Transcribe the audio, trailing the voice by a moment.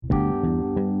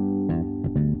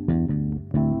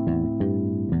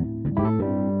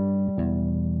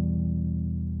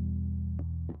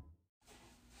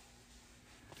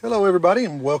everybody,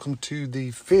 and welcome to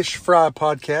the Fish Fry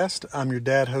Podcast. I'm your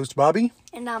dad, host Bobby.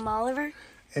 And I'm Oliver.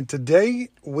 And today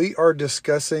we are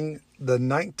discussing the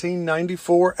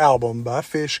 1994 album by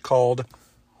Fish called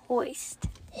Hoist.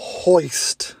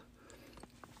 Hoist.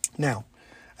 Now,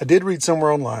 I did read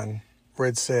somewhere online where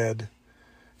it said,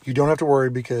 you don't have to worry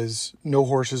because no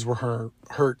horses were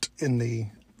hurt in the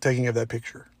taking of that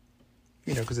picture.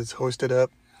 You know, because it's hoisted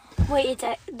up. Wait,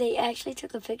 they actually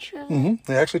took a picture of it?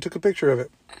 Mm-hmm. They actually took a picture of it.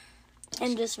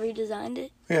 And just redesigned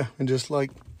it? Yeah, and just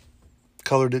like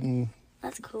colored it and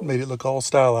that's cool. Made it look all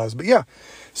stylized. But yeah,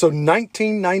 so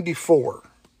 1994.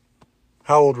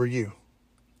 How old were you?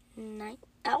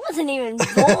 I wasn't even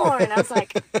born. I was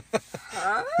like,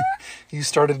 huh? You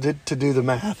started to do the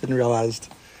math and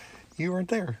realized you weren't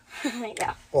there.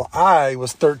 Yeah. Well, I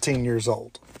was 13 years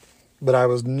old, but I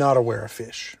was not aware of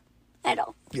Fish. At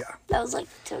all. Yeah. That was like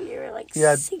till you were like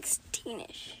Yeah.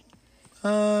 16-ish. No,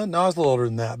 I was a little older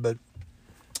than that, but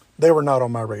they were not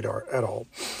on my radar at all.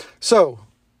 So,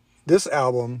 this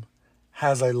album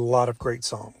has a lot of great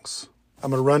songs. I'm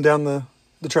going to run down the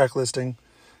track listing,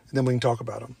 and then we can talk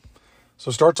about them. So,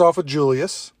 it starts off with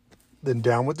Julius, then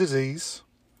Down with Disease,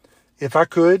 If I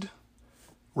Could,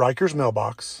 Riker's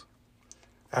Mailbox,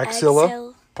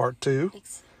 Axilla, Part 2,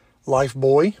 Life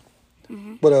Boy.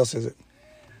 Mm-hmm. What else is it?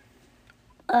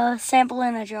 Sample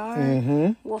in a Jar,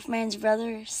 Mm-hmm. Wolfman's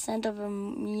Brother, Scent of a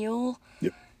Mule,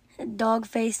 Yep.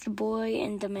 Dog-Faced Boy,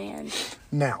 and Demand.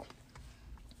 Now,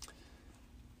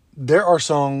 there are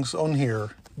songs on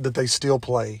here that they still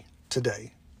play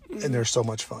today, and they're so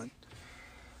much fun.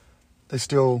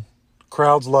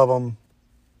 Crowds love them.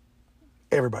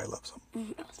 Everybody loves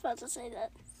them. I was about to say that.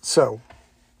 So,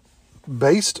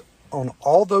 based on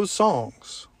all those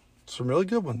songs, some really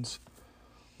good ones,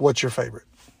 what's your favorite?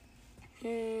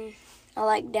 I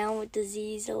like Down with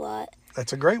Disease a lot.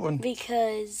 That's a great one.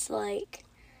 Because, like,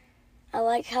 I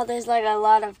like how there's, like, a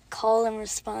lot of call and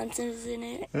responses in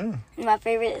it. Yeah. And my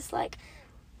favorite is, like,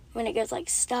 when it goes, like,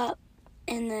 stop,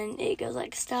 and then it goes,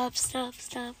 like, stop, stop,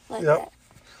 stop, like Yep. that.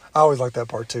 I always like that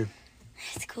part, too.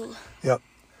 It's cool. Yep.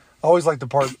 I always like the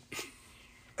part,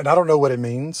 and I don't know what it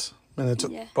means, and it's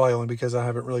Yeah. probably only because I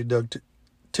haven't really dug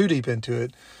too deep into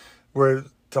it, where it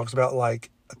talks about, like,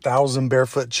 1,000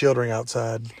 barefoot children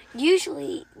outside.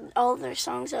 Usually, all their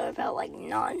songs are about, like,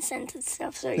 nonsense and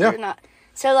stuff, so Yeah. you're not...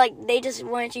 So, like, they just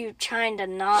want you trying to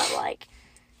not, like,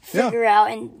 figure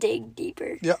out and dig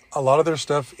deeper. Yeah, a lot of their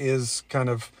stuff is kind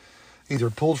of either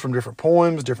pulled from different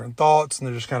poems, different thoughts, and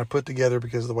they're just kind of put together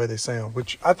because of the way they sound,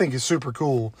 which I think is super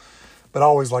cool. But I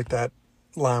always liked that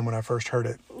line when I first heard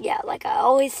it. Yeah, like I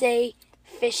always say,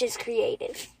 Fish is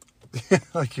creative.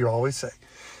 Like you always say.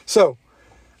 So,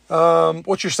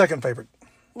 what's your second favorite?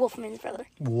 Wolfman's Brother.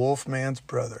 Wolfman's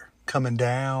Brother. Coming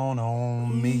Down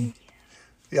on Me.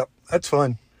 Yep, that's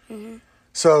fun. Mm-hmm.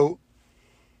 So,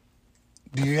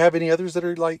 do you have any others that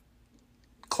are, like,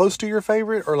 close to your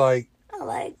favorite, or, like... I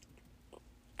like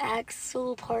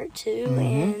Axel Part 2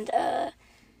 and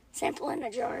Sample in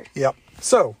a Jar. Yep.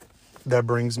 So, that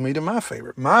brings me to my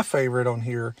favorite. My favorite on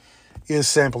here is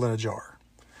Sample in a Jar.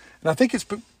 And I think it's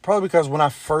probably because when I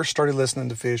first started listening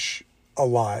to Fish a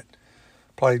lot,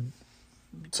 probably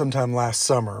sometime last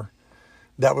summer,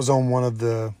 that was on one of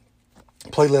the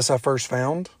playlists I first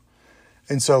found.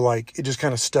 And so, like, it just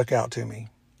kind of stuck out to me.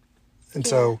 And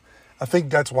so, I think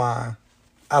that's why,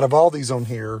 out of all these on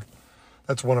here,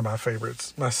 that's one of my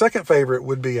favorites. My second favorite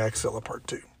would be Axilla Part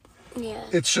 2. Yeah.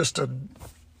 It's just a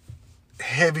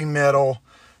heavy metal,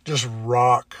 just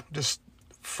rock, just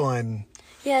fun.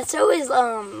 Yeah, so is,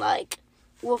 like,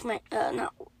 Wolfman, Down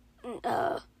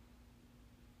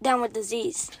with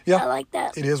Disease. Yeah. I like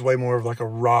that. It is way more of like a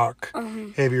rock,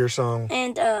 heavier song.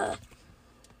 And,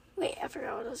 wait, I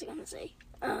forgot what I was going to say.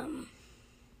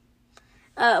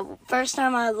 First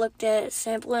time I looked at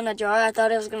Sample in a Jar, I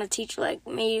thought it was going to teach, like,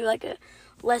 me, like, a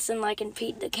lesson like in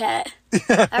Pete the Cat.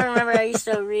 I remember I used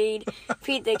to read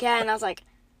Pete the Cat, and I was like,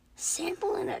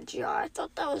 Sample in a Jar? I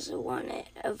thought that was the one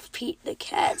of Pete the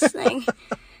Cat's thing.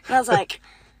 And I was like,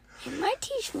 it might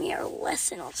teach me a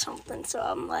lesson or something, so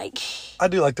I'm like... I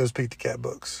do like those Pete the Cat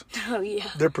books. Oh,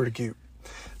 yeah. They're pretty cute.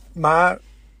 My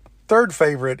third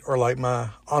favorite, or like my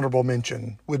honorable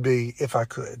mention, would be If I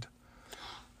Could.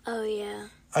 Oh, yeah.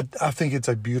 I think it's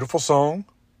a beautiful song.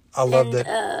 I love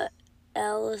that.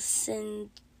 Alison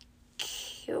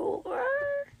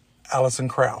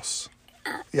Krauss.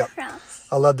 Yep. Krauss.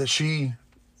 I love that she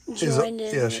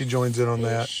she joins in on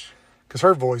that. Because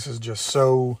her voice is just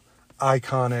so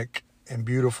iconic and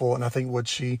beautiful. And I think what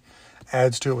she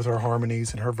adds to it with her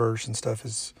harmonies and her verse and stuff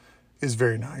is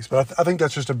very nice. But I think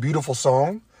that's just a beautiful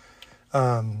song.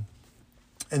 And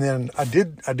then I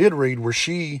did read where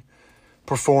she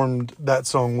performed that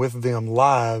song with them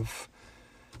live.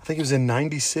 I think it was in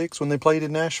 '96 when they played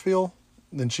in Nashville.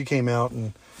 Then she came out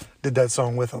and did that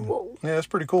song with them. Whoa. Yeah, that's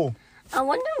pretty cool. I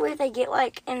wonder where they get,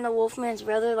 like, in the Wolfman's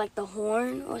Brother, like, the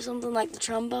horn or something, like the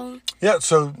trombone. Yeah,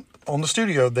 so on the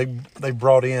studio, they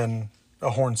brought in a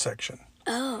horn section.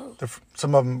 Oh.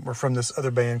 Some of them were from this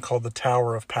other band called the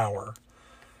Tower of Power.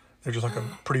 They're just like a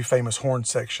pretty famous horn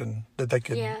section that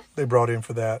they brought in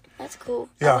for that. That's cool.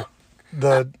 Yeah,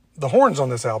 the horns on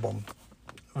this album,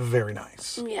 very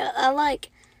nice. Yeah,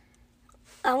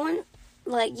 I want,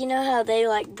 like, you know how they,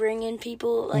 like, bring in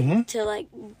people, like, to, like,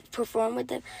 perform with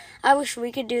them? I wish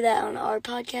we could do that on our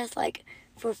podcast, like,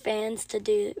 for fans to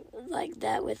do, like,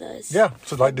 that with us. Yeah,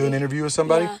 so, like, do an interview with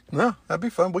somebody? Yeah. No, that'd be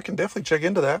fun. We can definitely check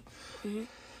into that. Mm-hmm.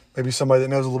 Maybe somebody that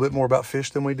knows a little bit more about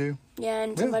fish than we do. Yeah,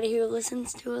 and somebody who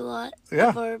listens to a lot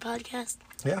of our podcast.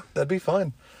 Yeah, that'd be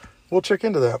fun. We'll check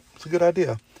into that. It's a good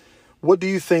idea. What do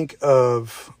you think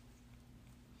of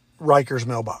Riker's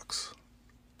Mailbox?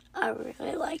 I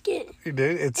really like it. You do?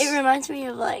 It reminds me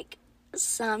of, like,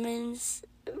 Simon's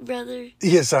brother.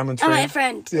 Yeah, Simon's friend. Oh, my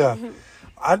friend. Yeah.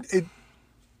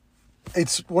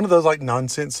 It's one of those, like,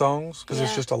 nonsense songs because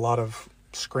it's just a lot of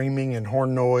screaming and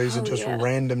horn noise and just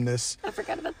randomness. I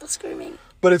forgot about the screaming.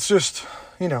 But it's just,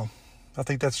 I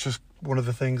think that's just one of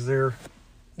the things they're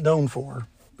known for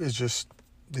is just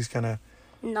these kind of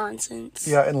nonsense.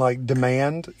 Yeah, and like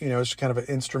Demand, it's kind of an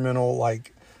instrumental,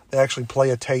 like they actually play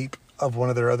a tape of one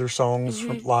of their other songs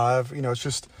from live. It's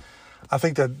just, I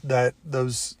think that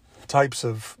those types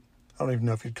of, I don't even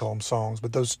know if you'd call them songs,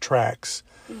 but those tracks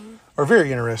are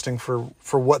very interesting for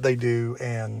what they do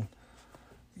and,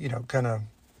 kind of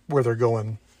where they're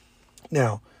going.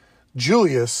 Now,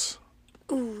 Julius,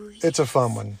 it's a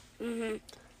fun one. Mm-hmm.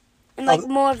 And like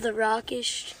more of the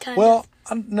rockish kind of. Well,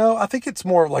 no, I think it's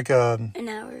more like an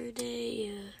hour a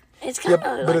day. It's kind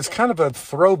of but it's kind of a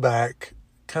throwback,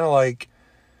 kind of like,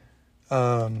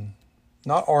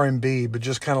 not R&B, but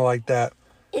just kind of like that.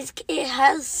 It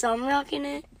has some rock in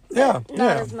it. Yeah,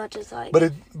 not as much as like. But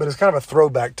it's kind of a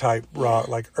throwback type rock,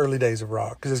 like early days of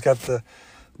rock, because it's got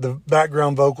the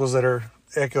background vocals that are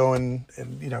echoing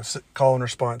and call and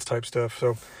response type stuff.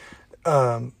 So,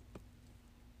 I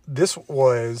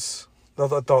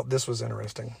thought this was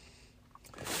interesting.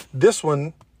 This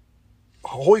one,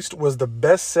 Hoist, was the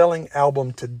best-selling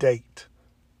album to date.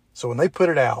 So when they put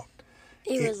it out,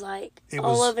 it was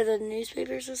all over the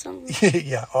newspapers or something.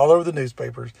 Yeah, all over the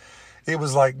newspapers. It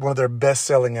was like one of their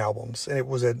best-selling albums, and it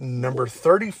was at number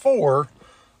 34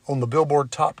 on the Billboard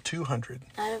Top 200.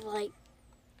 Out of like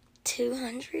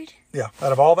 200? Yeah,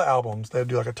 out of all the albums, they'd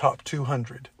do like a top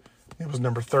 200. It was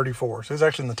number 34, so it was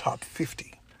actually in the top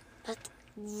 50. That's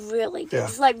really good. Yeah.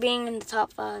 It's like being in the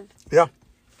top 5. Yeah,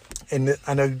 and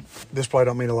I know this probably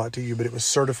don't mean a lot to you, but it was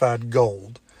certified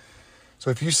gold. So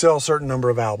if you sell a certain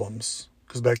number of albums,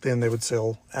 because back then they would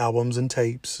sell albums and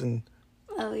tapes and...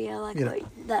 Oh, yeah, like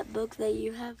that book that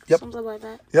you have, something like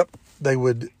that. Yep, they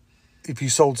would, if you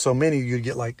sold so many, you'd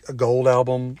get like a gold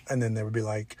album, and then there would be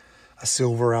like a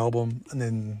silver album, and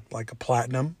then like a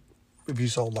platinum, if you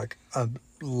sold like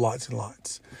lots and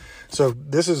lots. So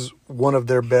this is one of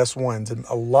their best ones, and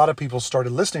a lot of people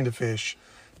started listening to Fish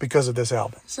because of this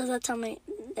album. So that's how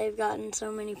they've gotten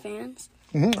so many fans?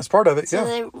 Mm-hmm, that's part of it, so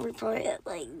they reported it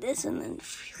like this, and then...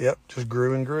 Yep, just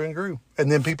grew and grew and grew.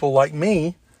 And then people like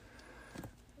me,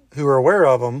 who are aware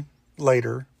of them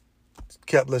later,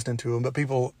 kept listening to them. But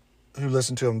people who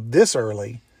listened to them this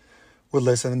early would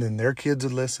listen, and then their kids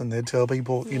would listen. They'd tell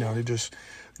people, it just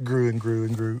grew and grew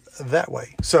and grew that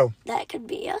way. So that could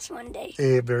be us one day.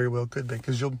 It very well could be,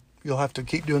 because you'll have to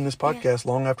keep doing this podcast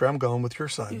long after I'm gone with your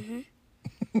son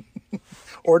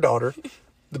or daughter,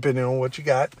 depending on what you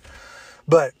got.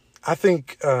 But I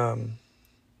think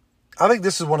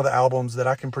this is one of the albums that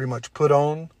I can pretty much put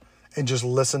on and just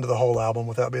listen to the whole album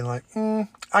without being like,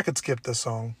 I could skip this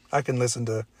song. I can listen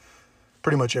to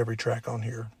pretty much every track on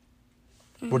here.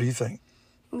 What do you think?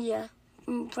 Yeah,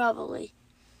 probably.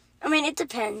 I mean, it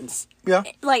depends. Yeah.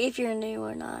 Like, if you're new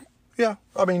or not. Yeah.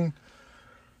 I mean,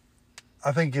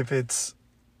 I think if it's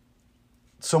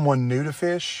someone new to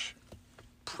Fish,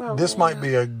 probably this might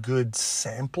be a good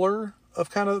sampler of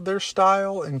kind of their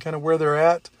style and kind of where they're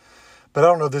at. But I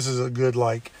don't know if this is a good,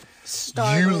 like...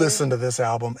 Starter. You listen to this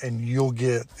album and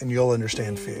you'll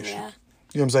understand Fish. Yeah.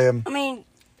 You know what I'm saying? I mean,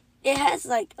 it has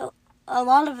like a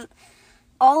lot of,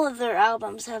 all of their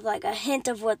albums have like a hint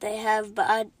of what they have, but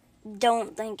I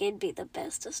don't think it'd be the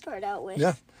best to start out with.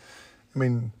 Yeah. I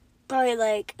mean. Probably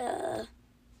like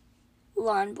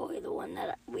Lawn Boy, the one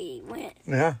that we went.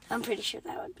 Yeah. I'm pretty sure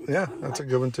that would be. Yeah, that's a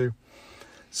good one too.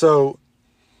 So,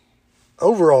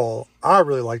 overall, I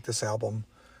really like this album.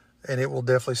 And it will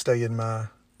definitely stay in my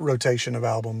rotation of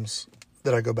albums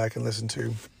that I go back and listen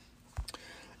to.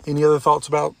 Any other thoughts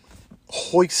about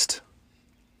Hoist?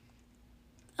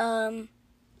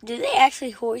 Do they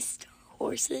actually hoist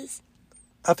horses?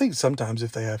 I think sometimes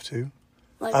if they have to.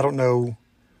 Like, I don't know.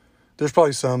 There's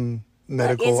probably some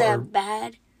medical. Like, is that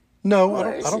bad? No, Or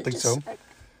I is don't it think just, so. like,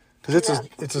 Because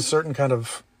it's a certain kind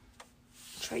of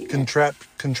treatment?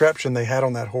 contraption they had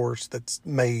on that horse that's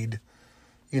made,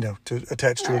 to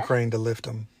attach to a crane to lift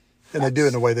them, and they do it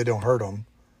in a way they don't hurt them.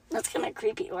 That's kind of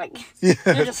creepy. Like, Yeah.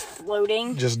 they're just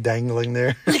floating. Just dangling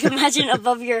there. Like, imagine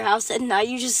above your house at night,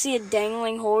 you just see a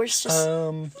dangling horse. Just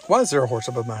Why is there a horse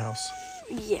above my house?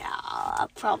 yeah, I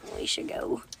probably should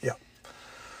go. Yeah.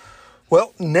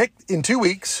 Well, in 2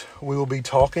 weeks, we will be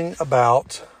talking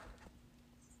about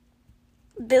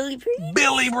Billy Breed?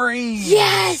 Billy Breed.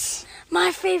 Yes!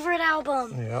 My favorite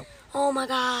album. Yep. Oh my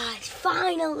gosh,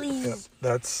 finally. Yep.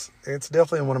 It's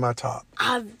definitely one of my top.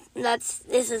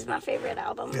 This is my favorite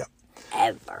album. Yep.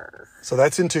 Ever. So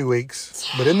that's in 2 weeks.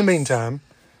 Yes. But in the meantime,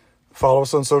 follow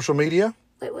us on social media.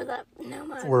 Wait, was that? No,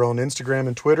 We're on Instagram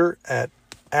and Twitter at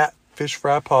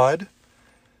FishFryPod.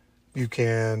 You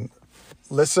can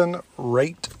listen,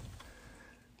 rate,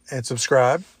 and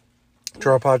subscribe to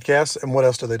our podcast. And what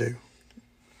else do they do?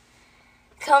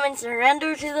 Come and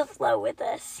surrender to the flow with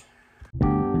us.